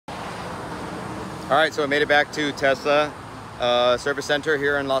All right, so I made it back to Tesla service center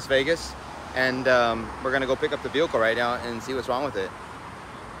here in Las Vegas, and we're gonna go pick up the vehicle right now and see what's wrong with it,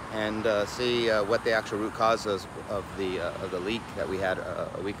 and see what the actual root cause is of the leak that we had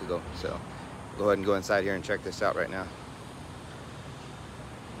a week ago. So go ahead and go inside here and check this out right now.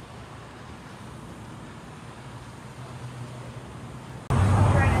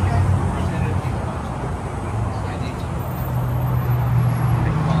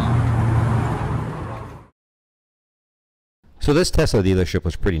 So this Tesla dealership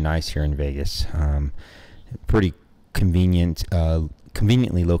was pretty nice here in Vegas. Pretty convenient,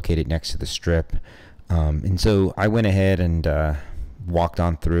 conveniently located next to the Strip. And so I went ahead and walked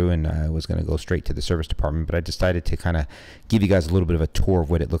on through, and I was going to go straight to the service department, but I decided to kind of give you guys a little bit of a tour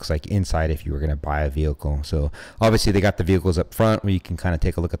of what it looks like inside if you were going to buy a vehicle. So obviously they got the vehicles up front where you can kind of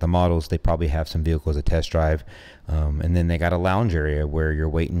take a look at the models. They probably have some vehicles to test drive, and then they got a lounge area where you're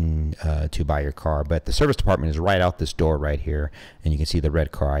waiting to buy your car. But the service department is right out this door right here, and you can see the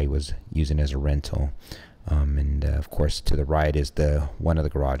red car I was using as a rental. And of course to the right is one of the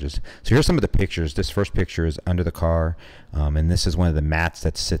garages. So here's some of the pictures. This first picture is under the car, and this is one of the mats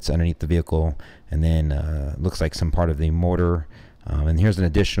that sits underneath the vehicle, and then looks like some part of the motor. And here's an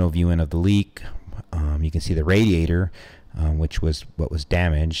additional viewing of the leak. You can see the radiator, which was what was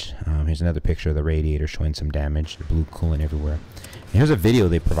damaged. Here's another picture of the radiator showing some damage, the blue coolant everywhere. And here's a video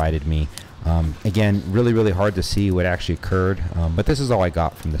they provided me. Again, really hard to see what actually occurred, but this is all I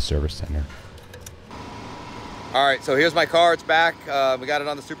got from the service center. All right, so here's my car. It's back. We got it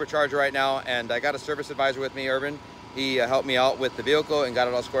on the supercharger right now, and I got a service advisor with me, Urban. He helped me out with the vehicle and got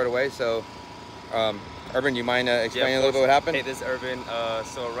it all squared away. So, Urban, you mind explaining a little bit what happened? Hey, this is Urban.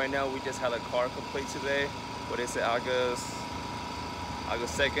 So right now we just had a car complete today. What is it, August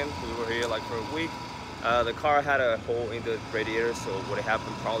 2nd? We were here like for a week. The car had a hole in the radiator, so what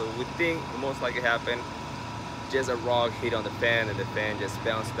happened probably, we think most likely happened, just a rock hit on the fan, and the fan just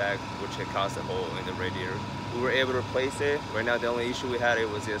bounced back, which had caused a hole in the radiator. We were able to replace it. Right now the only issue we had, it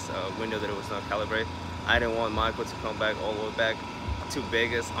was just a window that it was not calibrated. I didn't want Michael to come back all the way back to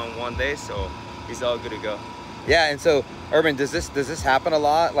Vegas on one day, so he's all good to go. Yeah, and so Urban, does this happen a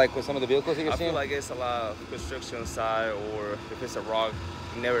lot, like with some of the vehicles that you're seeing? I feel like it's a lot of construction side, or if it's a rock,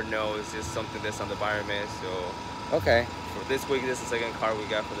 you never know. It's just something that's on the environment. So okay. For this week, this is the second car we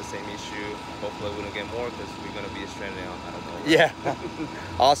got for the same issue. Hopefully we don't get more, because we're gonna be stranded on, I don't know. Yeah.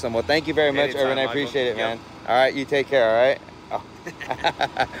 Awesome. Well, thank you very much, Urban. I appreciate it, man. All right, you take care. All right. Oh.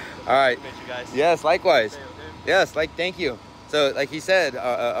 All right. Meet you guys. Yes, likewise. Okay. Yes, thank you. So, like he said,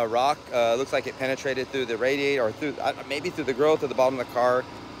 a rock looks like it penetrated through the radiator, or through maybe through the grill to the bottom of the car.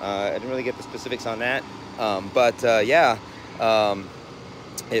 I didn't really get the specifics on that, yeah,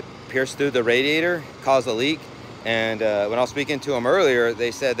 it pierced through the radiator, caused a leak. And when I was speaking to them earlier, they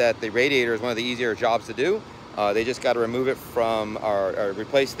said that the radiator is one of the easier jobs to do. They just got to remove it from, or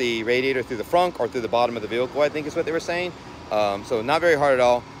replace the radiator through the front or through the bottom of the vehicle, I think is what they were saying. So not very hard at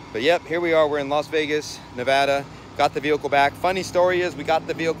all. But yep, here we are. We're in Las Vegas, Nevada. Got the vehicle back. Funny story is we got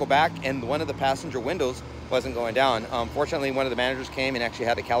the vehicle back and one of the passenger windows wasn't going down. Fortunately, one of the managers came and actually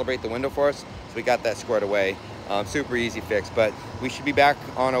had to calibrate the window for us. So we got that squared away. Super easy fix. But we should be back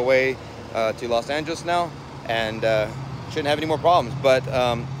on our way to Los Angeles now, and shouldn't have any more problems. But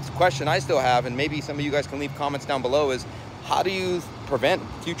the question I still have, and maybe some of you guys can leave comments down below, is how do you prevent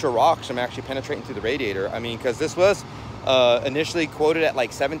future rocks from actually penetrating through the radiator? I mean, because this was initially quoted at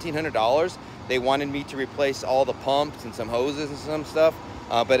like $1,700. They wanted me to replace all the pumps and some hoses and some stuff,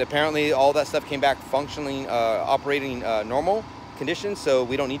 but apparently all that stuff came back functionally operating normal conditions, so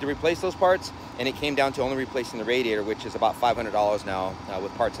we don't need to replace those parts. And it came down to only replacing the radiator, which is about $500 now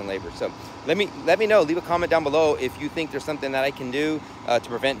with parts and labor. So let me know, leave a comment down below if you think there's something that I can do to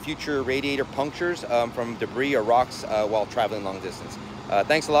prevent future radiator punctures from debris or rocks while traveling long distance.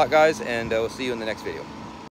 Thanks a lot, guys, and we'll see you in the next video.